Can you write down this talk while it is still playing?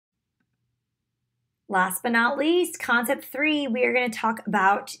Last but not least, concept 3, we are going to talk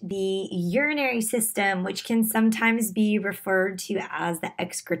about the urinary system, which can sometimes be referred to as the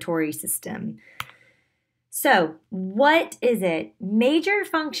excretory system. So, what is it? Major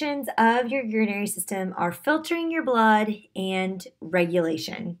functions of your urinary system are filtering your blood and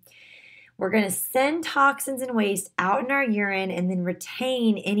regulation. We're going to send toxins and waste out in our urine and then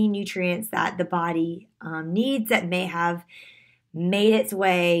retain any nutrients that the body needs that may have made its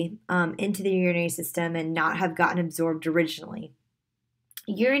way into the urinary system and not have gotten absorbed originally.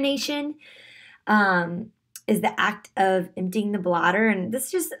 Urination is the act of emptying the bladder, and this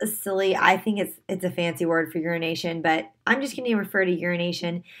is just a silly, I think it's a fancy word for urination, but I'm just going to refer to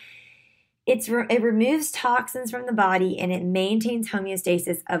urination. It removes toxins from the body and it maintains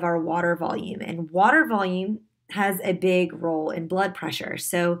homeostasis of our water volume, and water volume has a big role in blood pressure.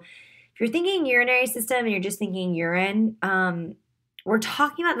 So if you're thinking urinary system and you're just thinking urine, we're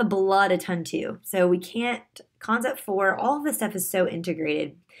talking about the blood a ton too. So we can't, concept 4, all of this stuff is so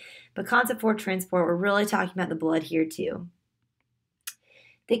integrated. But concept 4, transport, we're really talking about the blood here too.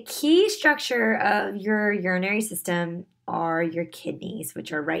 The key structure of your urinary system are your kidneys,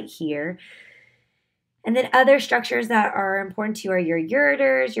 which are right here. And then other structures that are important to you are your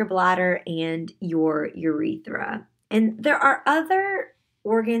ureters, your bladder, and your urethra. And there are other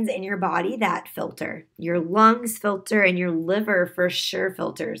organs in your body that filter. Your lungs filter and your liver for sure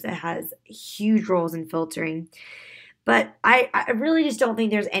filters. It has huge roles in filtering. But I really just don't think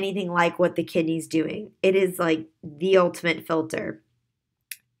there's anything like what the kidney's doing. It is like the ultimate filter.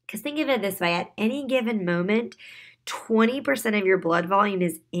 Because think of it this way, at any given moment, 20% of your blood volume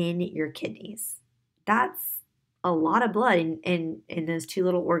is in your kidneys. That's a lot of blood in those two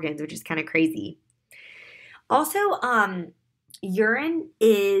little organs, which is kind of crazy. Also, urine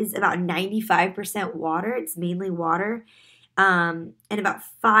is about 95% water. It's mainly water. And about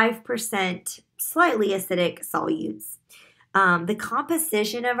 5% slightly acidic solutes. The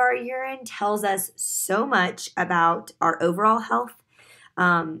composition of our urine tells us so much about our overall health,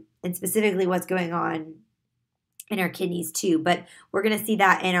 and specifically what's going on in our kidneys too. But we're going to see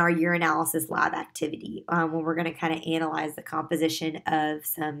that in our urinalysis lab activity when we're going to kind of analyze the composition of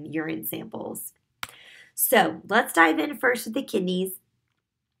some urine samples. So let's dive in first with the kidneys.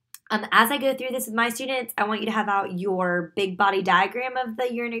 As I go through this with my students, I want you to have out your big body diagram of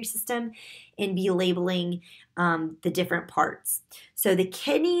the urinary system and be labeling the different parts. So the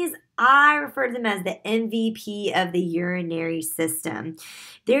kidneys, I refer to them as the MVP of the urinary system.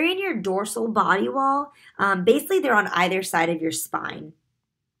 They're in your dorsal body wall. Basically, they're on either side of your spine.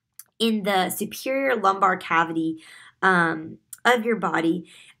 In the superior lumbar cavity of your body.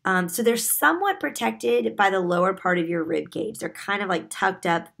 So they're somewhat protected by the lower part of your rib cage. They're kind of like tucked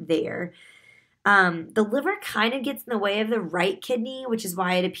up there. The liver kind of gets in the way of the right kidney, which is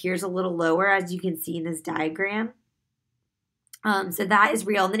why it appears a little lower, as you can see in this diagram. So that is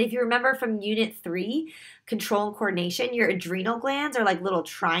real. And then if you remember from Unit 3, control and coordination, your adrenal glands are like little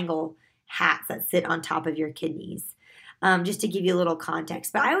triangle hats that sit on top of your kidneys, just to give you a little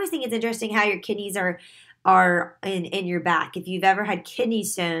context. But I always think it's interesting how your kidneys are in your back. If you've ever had kidney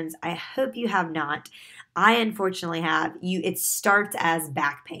stones, I hope you have not. I unfortunately have. It starts as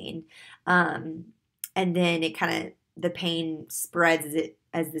back pain, and then it kind of the pain spreads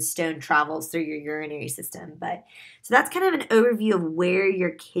as the stone travels through your urinary system. But so that's kind of an overview of where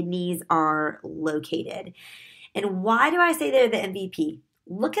your kidneys are located. And why do I say they're the MVP?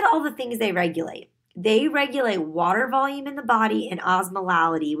 Look at all the things they regulate. They regulate water volume in the body and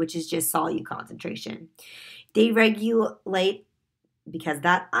osmolality, which is just solute concentration. They regulate, because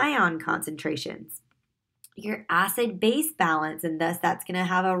that ion concentrations, your acid-base balance, and thus that's going to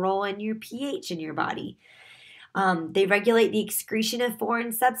have a role in your pH in your body. They regulate the excretion of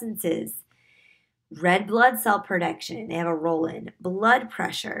foreign substances, red blood cell production, they have a role in blood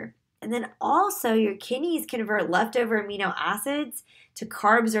pressure. And then also your kidneys convert leftover amino acids to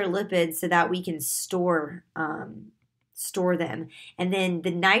carbs or lipids so that we can store them. And then the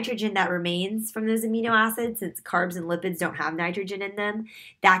nitrogen that remains from those amino acids, since carbs and lipids don't have nitrogen in them,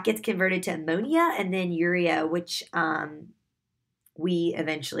 that gets converted to ammonia and then urea, which we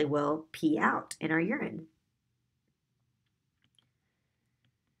eventually will pee out in our urine.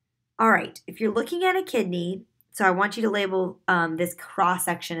 All right, if you're looking at a kidney, so I want you to label this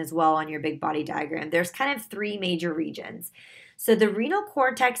cross-section as well on your big body diagram. There's kind of 3 major regions. So the renal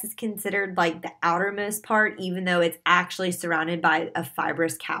cortex is considered like the outermost part, even though it's actually surrounded by a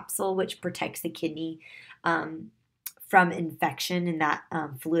fibrous capsule, which protects the kidney from infection and that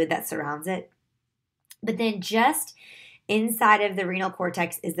fluid that surrounds it. But then just inside of the renal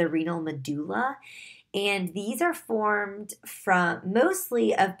cortex is the renal medulla. And these are formed from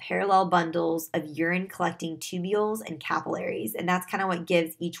mostly of parallel bundles of urine collecting tubules and capillaries. And that's kind of what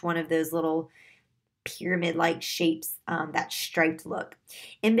gives each one of those little pyramid-like shapes that striped look.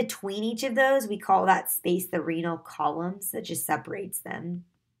 In between each of those, we call that space the renal columns that just separates them.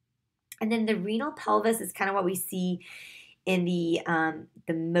 And then the renal pelvis is kind of what we see in the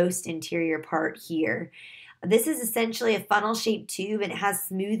most interior part here. This is essentially a funnel-shaped tube, and it has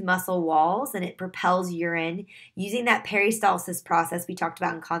smooth muscle walls, and it propels urine using that peristalsis process we talked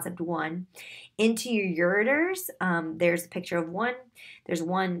about in concept 1 into your ureters. There's a picture of one. There's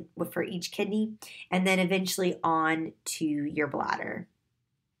one for each kidney, and then eventually on to your bladder.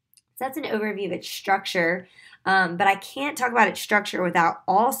 So that's an overview of its structure, but I can't talk about its structure without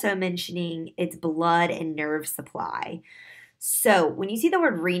also mentioning its blood and nerve supply. So when you see the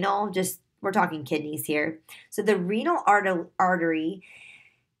word renal, we're talking kidneys here. So the renal artery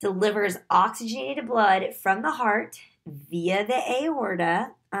delivers oxygenated blood from the heart via the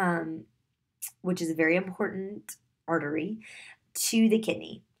aorta, which is a very important artery, to the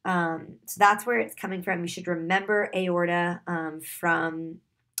kidney. So that's where it's coming from. You should remember aorta from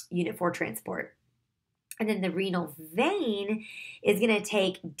Unit 4 transport. And then the renal vein is going to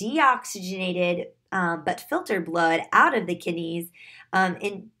take deoxygenated but filtered blood out of the kidneys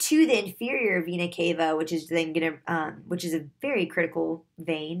into the inferior vena cava, which is then going to, which is a very critical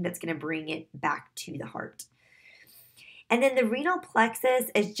vein that's going to bring it back to the heart. And then the renal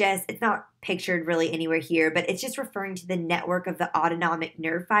plexus is it's not pictured really anywhere here, but it's just referring to the network of the autonomic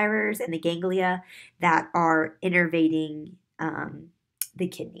nerve fibers and the ganglia that are innervating the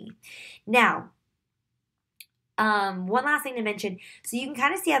kidney. Now, one last thing to mention. So you can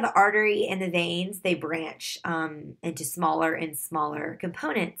kind of see how the artery and the veins, they branch into smaller and smaller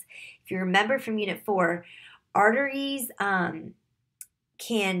components. If you remember from Unit 4, arteries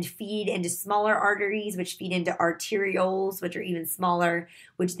can feed into smaller arteries, which feed into arterioles, which are even smaller,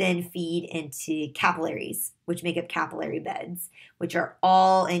 which then feed into capillaries, which make up capillary beds, which are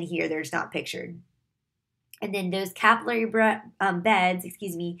all in here. They're just not pictured. And then those capillary beds,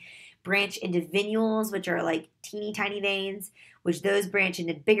 branch into venules, which are like teeny tiny veins, which those branch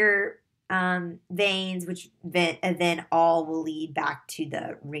into bigger veins, which then all will lead back to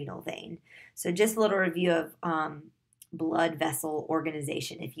the renal vein. So just a little review of blood vessel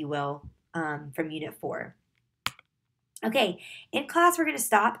organization, if you will, from Unit 4. Okay, in class we're going to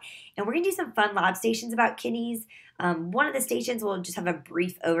stop and we're going to do some fun lab stations about kidneys. One of the stations will just have a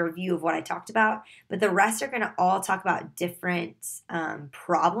brief overview of what I talked about, but the rest are going to all talk about different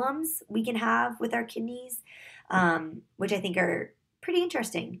problems we can have with our kidneys, which I think are pretty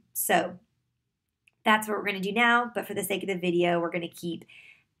interesting. So that's what we're going to do now, but for the sake of the video, we're going to keep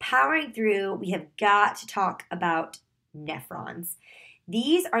powering through. We have got to talk about nephrons.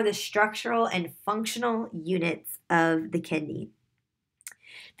 These are the structural and functional units of the kidney.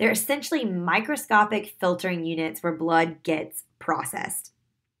 They're essentially microscopic filtering units where blood gets processed.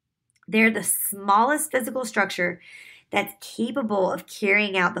 They're the smallest physical structure that's capable of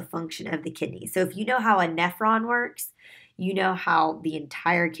carrying out the function of the kidney. So if you know how a nephron works, you know how the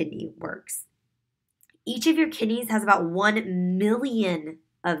entire kidney works. Each of your kidneys has about 1 million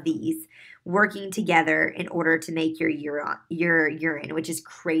of these working together in order to make your urine, which is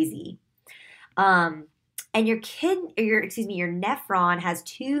crazy. And your nephron has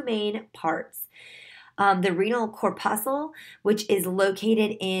 2 main parts. The renal corpuscle, which is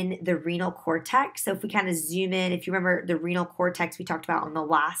located in the renal cortex. So if we kind of zoom in, if you remember the renal cortex we talked about on the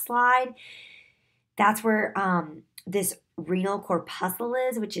last slide, that's where this renal corpuscle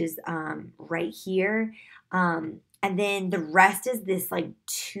is, which is right here. And then the rest is this like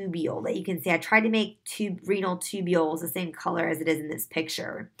tubule that you can see. I tried to make renal tubules the same color as it is in this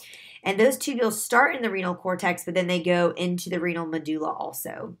picture. And those tubules start in the renal cortex, but then they go into the renal medulla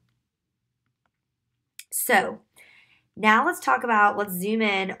also. So now let's zoom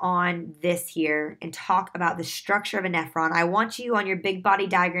in on this here and talk about the structure of a nephron. I want you on your big body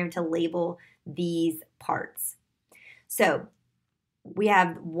diagram to label these parts. So we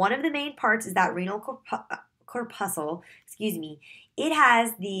have one of the main parts is that renal corpuscle, it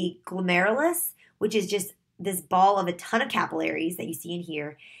has the glomerulus, which is just this ball of a ton of capillaries that you see in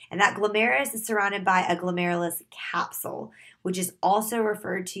here. And that glomerulus is surrounded by a glomerulus capsule, which is also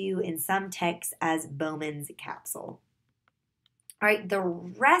referred to in some texts as Bowman's capsule. All right, the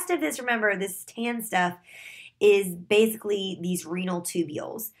rest of this, remember, this tan stuff is basically these renal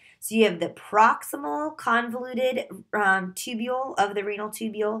tubules. So you have the proximal convoluted tubule of the renal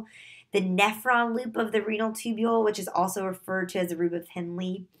tubule. the nephron loop of the renal tubule, which is also referred to as the loop of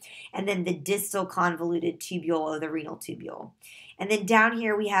Henle, and then the distal convoluted tubule of the renal tubule. And then down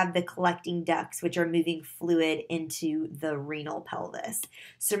here we have the collecting ducts, which are moving fluid into the renal pelvis.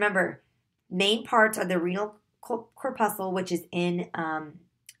 So remember, main parts are the renal corpuscle, which is in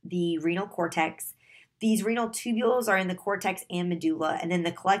the renal cortex. These renal tubules are in the cortex and medulla, and then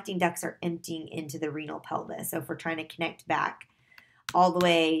the collecting ducts are emptying into the renal pelvis. So if we're trying to connect back all the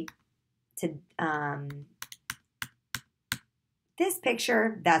way to this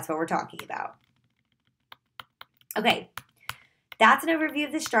picture, that's what we're talking about. Okay, that's an overview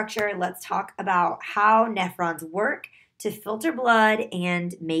of the structure. Let's talk about how nephrons work to filter blood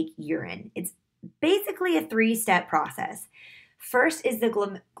and make urine. It's basically a 3-step process. First is the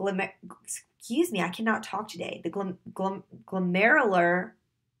glomerular,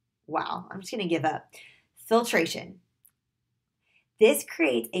 wow, I'm just going to give up, filtration. This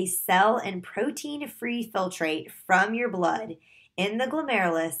creates a cell and protein-free filtrate from your blood in the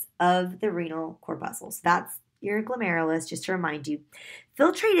glomerulus of the renal corpuscle. So that's your glomerulus, just to remind you.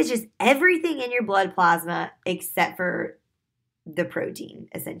 Filtrate is just everything in your blood plasma except for the protein,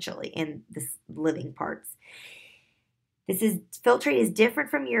 essentially, and the living parts. Filtrate is different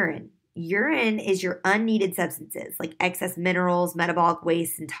from urine. Urine is your unneeded substances, like excess minerals, metabolic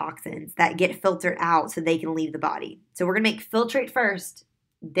waste, and toxins that get filtered out so they can leave the body. So we're going to make filtrate first,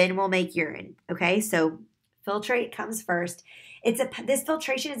 then we'll make urine. Okay, so filtrate comes first. This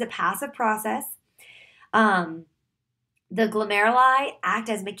filtration is a passive process. The glomeruli act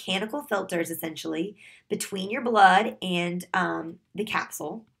as mechanical filters, essentially, between your blood and the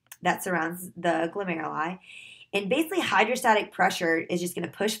capsule that surrounds the glomeruli. And basically, hydrostatic pressure is just going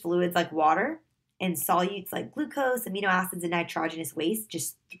to push fluids like water and solutes like glucose, amino acids, and nitrogenous waste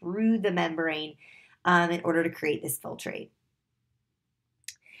just through the membrane in order to create this filtrate.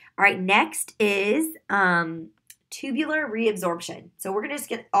 All right, next is tubular reabsorption. So we're going to just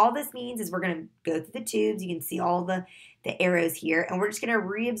get, all this means is we're going to go through the tubes. You can see all the arrows here, and we're just going to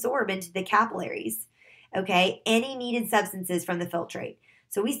reabsorb into the capillaries, okay, any needed substances from the filtrate.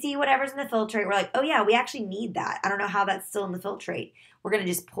 So we see whatever's in the filtrate. We're like, oh yeah, we actually need that. I don't know how that's still in the filtrate. We're going to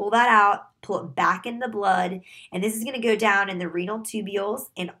just pull that out, pull it back in the blood, and this is going to go down in the renal tubules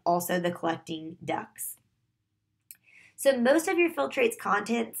and also the collecting ducts. So most of your filtrate's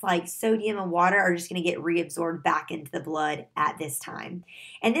contents like sodium and water are just going to get reabsorbed back into the blood at this time.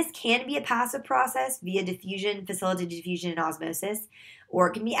 And this can be a passive process via diffusion, facilitated diffusion, and osmosis, or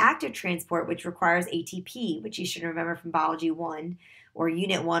it can be active transport, which requires ATP, which you should remember from Biology 1 or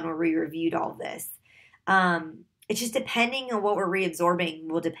Unit 1 where we reviewed all this. It's just depending on what we're reabsorbing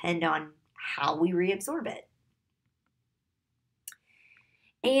will depend on how we reabsorb it.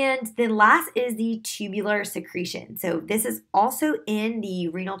 And then last is the tubular secretion. So this is also in the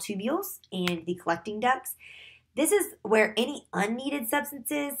renal tubules and the collecting ducts. This is where any unneeded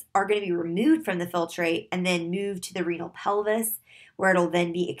substances are going to be removed from the filtrate and then moved to the renal pelvis, where it'll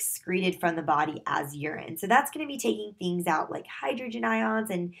then be excreted from the body as urine. So that's going to be taking things out like hydrogen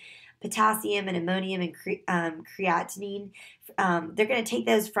ions and potassium and ammonium and creatinine. They're going to take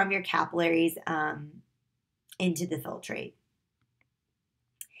those from your capillaries into the filtrate.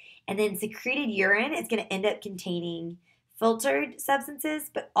 And then secreted urine is going to end up containing filtered substances,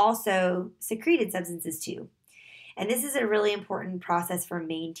 but also secreted substances too. And this is a really important process for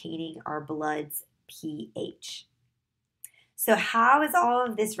maintaining our blood's pH. So how is all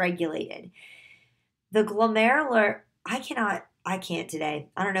of this regulated? The glomerular, I can't today.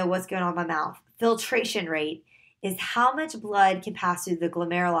 I don't know what's going on in my mouth. Filtration rate is how much blood can pass through the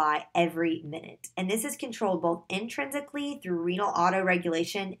glomeruli every minute. And this is controlled both intrinsically through renal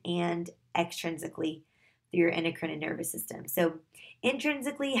autoregulation and extrinsically through your endocrine and nervous system. So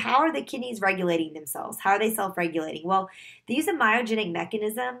intrinsically, how are the kidneys regulating themselves? How are they self-regulating? Well, they use a myogenic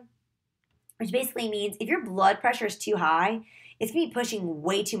mechanism, which basically means if your blood pressure is too high, it's going to be pushing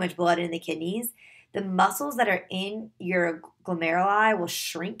way too much blood in the kidneys. The muscles that are in your glomeruli will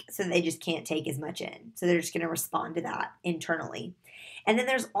shrink so that they just can't take as much in. So they're just going to respond to that internally. And then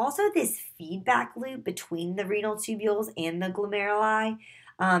there's also this feedback loop between the renal tubules and the glomeruli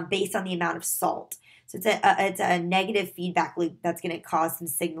based on the amount of salt. So it's a negative feedback loop that's going to cause some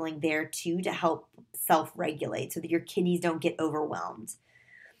signaling there too to help self-regulate so that your kidneys don't get overwhelmed.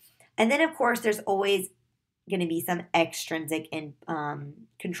 And then, of course, there's always going to be some extrinsic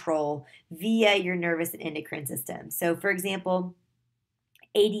control via your nervous and endocrine system. So, for example,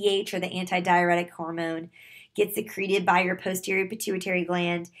 ADH, or the antidiuretic hormone, gets secreted by your posterior pituitary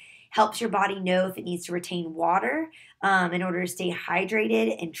gland, helps your body know if it needs to retain water in order to stay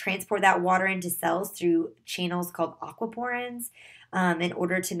hydrated and transport that water into cells through channels called aquaporins. in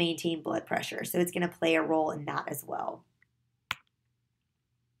order to maintain blood pressure. So it's going to play a role in that as well.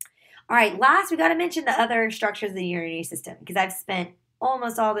 All right, last we got to mention the other structures of the urinary system because I've spent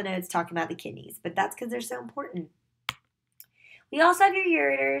almost all the notes talking about the kidneys, but that's because they're so important. We also have your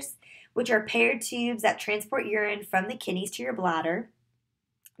ureters, which are paired tubes that transport urine from the kidneys to your bladder.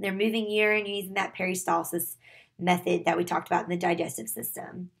 They're moving urine using that peristalsis method that we talked about in the digestive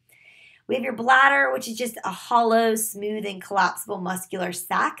system. We have your bladder, which is just a hollow, smooth, and collapsible muscular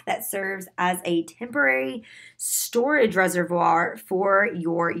sac that serves as a temporary storage reservoir for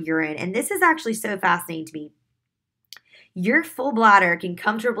your urine. And this is actually so fascinating to me. Your full bladder can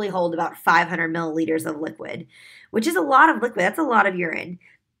comfortably hold about 500 milliliters of liquid, which is a lot of liquid. That's a lot of urine.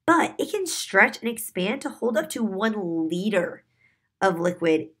 But it can stretch and expand to hold up to 1 liter of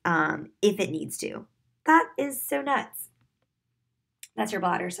liquid if it needs to. That is so nuts. That's your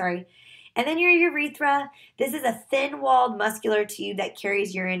bladder, sorry. And then your urethra. This is a thin-walled muscular tube that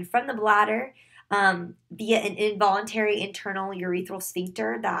carries urine from the bladder via an involuntary internal urethral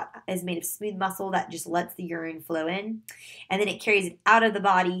sphincter that is made of smooth muscle that just lets the urine flow in. And then it carries it out of the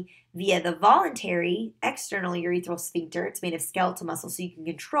body via the voluntary external urethral sphincter. It's made of skeletal muscle, so you can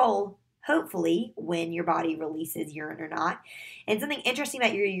control, hopefully, when your body releases urine or not. And something interesting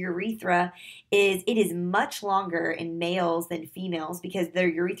about your urethra is it is much longer in males than females because their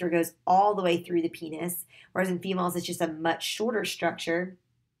urethra goes all the way through the penis, whereas in females it's just a much shorter structure,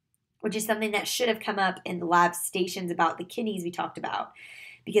 which is something that should have come up in the lab stations about the kidneys we talked about,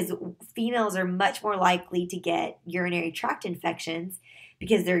 because females are much more likely to get urinary tract infections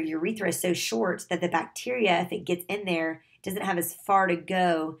because their urethra is so short that the bacteria, if it gets in there, doesn't have as far to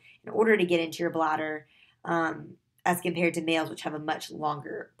go in order to get into your bladder as compared to males, which have a much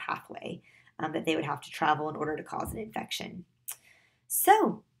longer pathway that they would have to travel in order to cause an infection.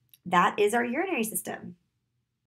 So that is our urinary system.